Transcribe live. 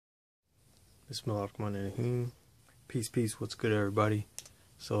Bismillahirrahmanirrahim. Peace, what's good everybody?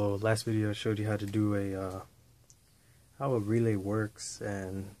 So last video I showed you how to do how a relay works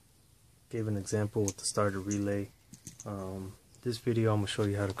and gave an example with the starter relay. This video I'm going to show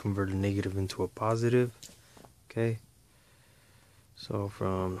you how to convert a negative into a positive. Okay, so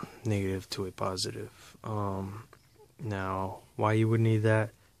from negative to a positive. Now why you would need that,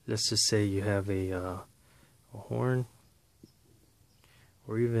 let's just say you have a horn,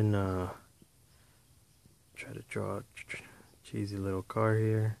 or even try to draw a cheesy little car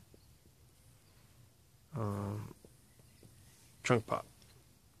here. Trunk pop.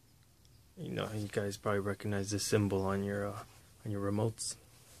 You know, you guys probably recognize this symbol on your remotes.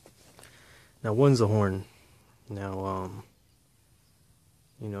 Now one's a horn. Now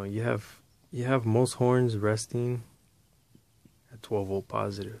you know, you have most horns resting at 12 volt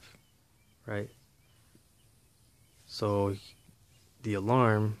positive, right? So the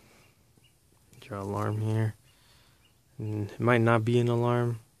alarm, draw alarm here, and it might not be an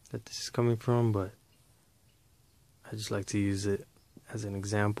alarm that this is coming from, but I just like to use it as an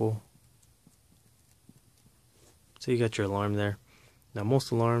example. So you got your alarm there. Now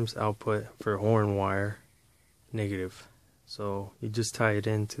most alarms output for horn wire negative, so you just tie it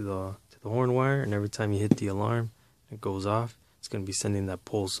into the horn wire, and every time you hit the alarm it goes off, it's going to be sending that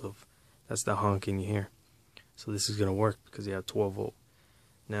pulse of, that's the honking you hear. So this is going to work because you have 12 volt.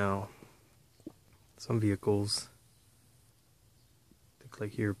 Now some vehicles, think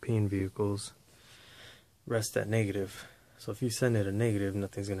like European vehicles, rest at negative. So if you send it a negative,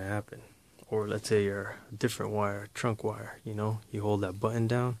 nothing's going to happen. Or let's say you're a different wire, trunk wire, you know, you hold that button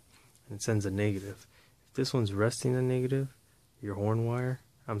down and it sends a negative. If this one's resting at negative, your horn wire,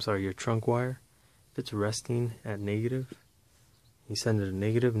 your trunk wire, if it's resting at negative, you send it a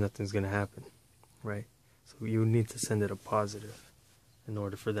negative, nothing's going to happen, right? So you would need to send it a positive in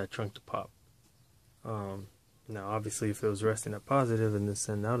order for that trunk to pop. Now obviously if it was resting at positive and then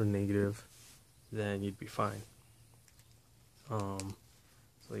send out a negative, then you'd be fine. So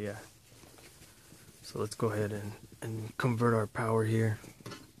yeah, so let's go ahead and convert our power here.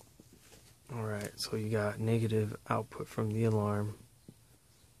 Alright, so you got negative output from the alarm.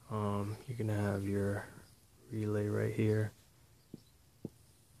 You're gonna have your relay right here,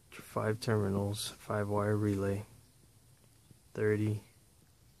 your 5 terminals, 5 wire relay, 30,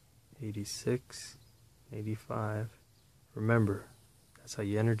 86, 85. Remember, that's how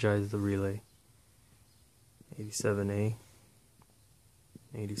you energize the relay. 87A,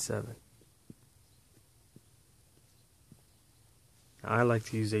 87. Now, I like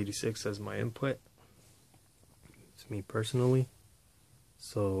to use 86 as my input. It's me personally.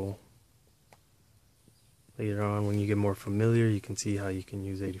 So later on, when you get more familiar, you can see how you can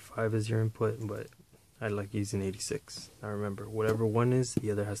use 85 as your input, but I like using 86. Now remember, whatever one is,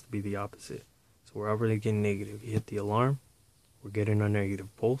 the other has to be the opposite. So we're already getting negative. You hit the alarm, we're getting a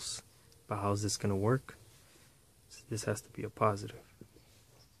negative pulse. But how's this going to work? So this has to be a positive.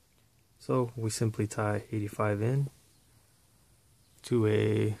 So we simply tie 85 in to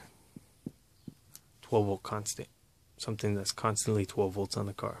a 12 volt constant. Something that's constantly 12 volts on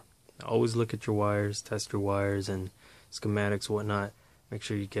the car. Now always look at your wires, test your wires and schematics, whatnot. Make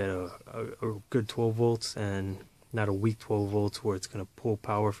sure you get a good 12 volts and not a weak 12 volts where it's going to pull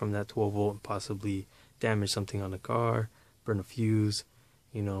power from that 12 volt and possibly damage something on the car, burn a fuse,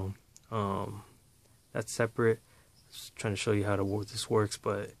 you know. That's separate. Just trying to show you how this works,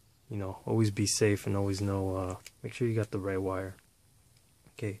 but you know, always be safe and always know, make sure you got the right wire.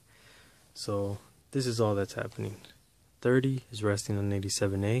 Okay, so this is all that's happening. 30 is resting on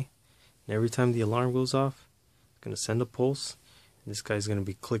 87A, and every time the alarm goes off, it's going to send a pulse, and this guy's going to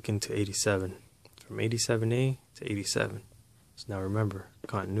be clicking to 87, from 87A to 87. So now remember,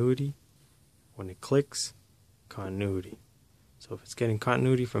 continuity, when it clicks, continuity. So if it's getting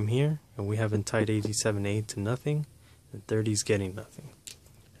continuity from here, and we haven't tied 87A to nothing, then 30 is getting nothing.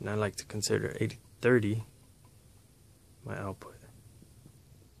 And I like to consider 30 my output.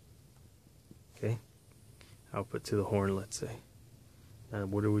 Okay, output to the horn, let's say. Now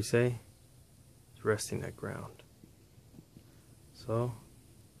what do we say? It's resting at ground. So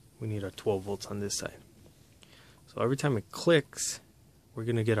we need our 12 volts on this side. So every time it clicks, we're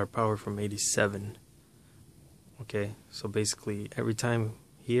going to get our power from 87. Okay, so basically every time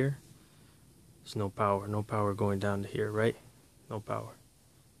here, there's no power going down to here, right? No power.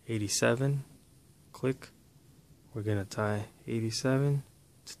 87, click, we're going to tie 87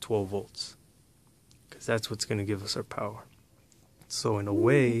 to 12 volts. Because that's what's going to give us our power. So in a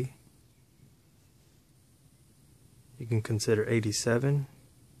way, you can consider 87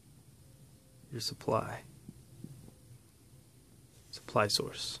 your supply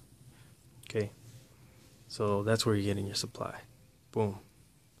source. Okay, so that's where you're getting your supply. Boom.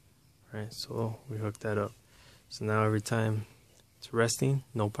 Alright, so we hook that up. So now every time it's resting,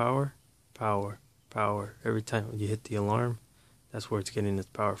 no power, power, power. Every time you hit the alarm, that's where it's getting its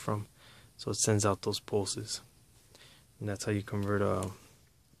power from. So it sends out those pulses. And that's how you convert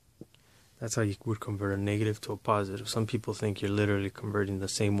that's how you would convert a negative to a positive. Some people think you're literally converting the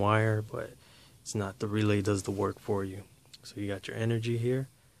same wire, but it's not. The relay does the work for you. So you got your energy here,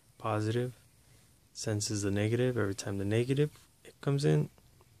 positive, senses the negative. Every time the negative it comes in,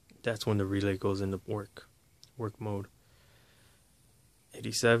 that's when the relay goes into work mode.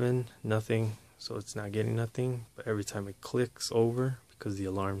 87, nothing, so it's not getting nothing. But every time it clicks over, because the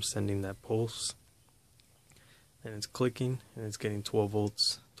alarm's sending that pulse, and it's clicking, and it's getting 12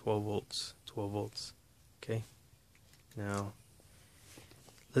 volts, 12 volts, 12 volts. Okay, now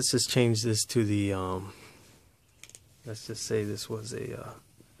let's just change this to the let's just say this was a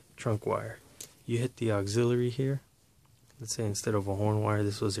trunk wire. You hit the auxiliary here. Let's say instead of a horn wire,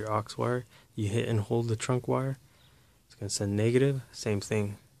 this was your aux wire. You hit and hold the trunk wire. It's going to send negative. Same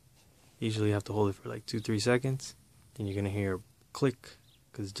thing. Usually you have to hold it for like 2-3 seconds. Then you're going to hear a click,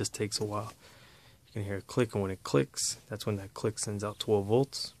 because it just takes a while. You're going to hear a click, and when it clicks, that's when that click sends out 12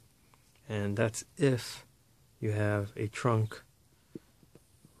 volts. And that's if you have a trunk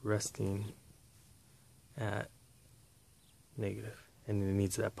resting at negative, and it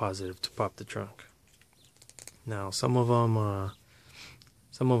needs that positive to pop the trunk. Now some of them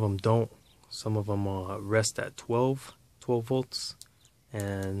don't. Some of them rest at 12 volts,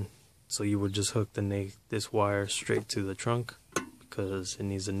 and so you would just hook this wire straight to the trunk because it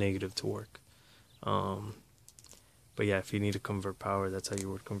needs a negative to work. But yeah, if you need to convert power, that's how you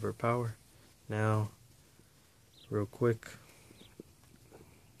would convert power. Now, real quick,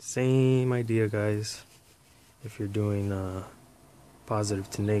 same idea, guys. If you're doing positive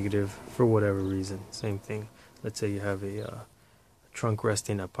to negative for whatever reason, same thing. Let's say you have a trunk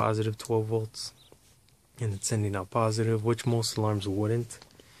resting at positive 12 volts and it's sending out positive, which most alarms wouldn't,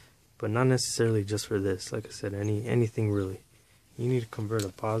 but not necessarily just for this. Like I said, anything really, you need to convert a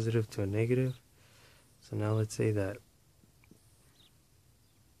positive to a negative. So now let's say that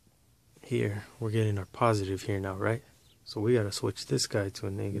here we're getting our positive here now, right? So we got to switch this guy to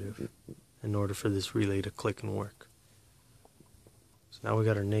a negative in order for this relay to click and work. So now we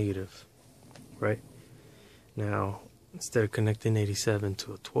got our negative, right? Now, instead of connecting 87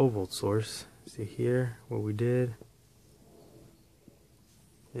 to a 12 volt source, see here, what we did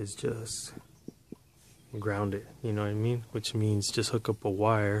is just ground it, you know what I mean? Which means just hook up a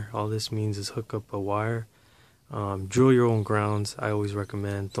wire. All this means is hook up a wire. Drill your own grounds. I always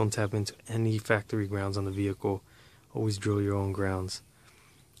recommend, don't tap into any factory grounds on the vehicle. Always drill your own grounds.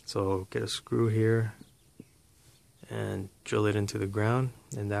 So get a screw here and drill it into the ground,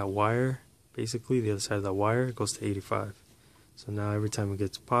 and that wire, basically the other side of that wire, goes to 85. So now every time it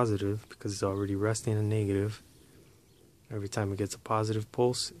gets positive, because it's already resting a negative, every time it gets a positive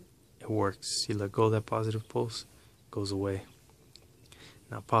pulse, it works. You let go of that positive pulse, it goes away.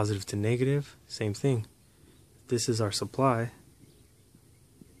 Now positive to negative, same thing. This is our supply.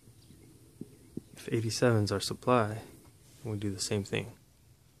 If 87 is our supply, we do the same thing.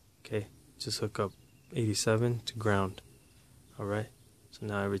 Okay, just hook up 87 to ground. Alright, so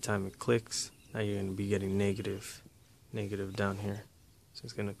now every time it clicks, now you're going to be getting negative down here. So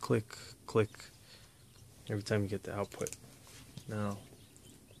it's going to click every time you get the output. Now,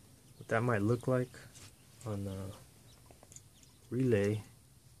 what that might look like on the relay,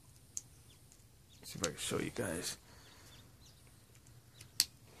 let's see if I can show you guys.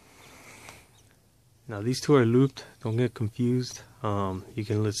 Now these two are looped, don't get confused. You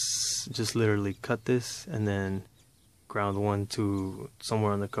can just literally cut this and then ground one to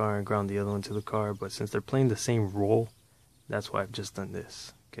somewhere on the car and ground the other one to the car, but since they're playing the same role, that's why I've just done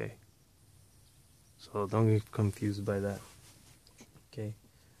this. Okay, so don't get confused by that. Okay,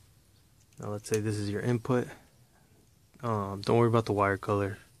 now let's say this is your input. Don't worry about the wire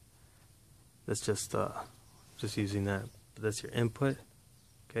color, that's just using that, but that's your input.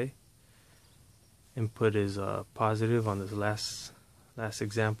 Okay, input is positive on this last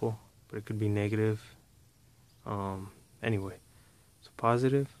example, but it could be negative. Anyway, so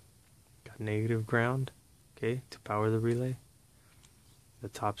positive, got negative ground, okay, to power the relay. The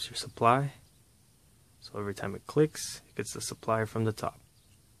top's your supply, so every time it clicks, it gets the supply from the top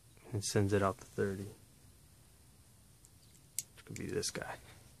and sends it out to 30. Which could be this guy.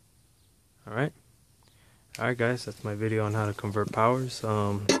 Alright guys, that's my video on how to convert powers.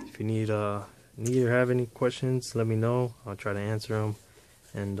 If you need or have any questions, let me know. I'll try to answer them,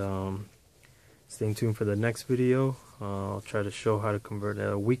 and stay tuned for the next video. I'll try to show how to convert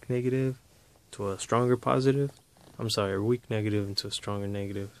a weak negative to a stronger positive. I'm sorry, a weak negative into a stronger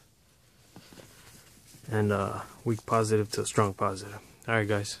negative. And weak positive to a strong positive. Alright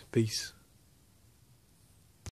guys, peace.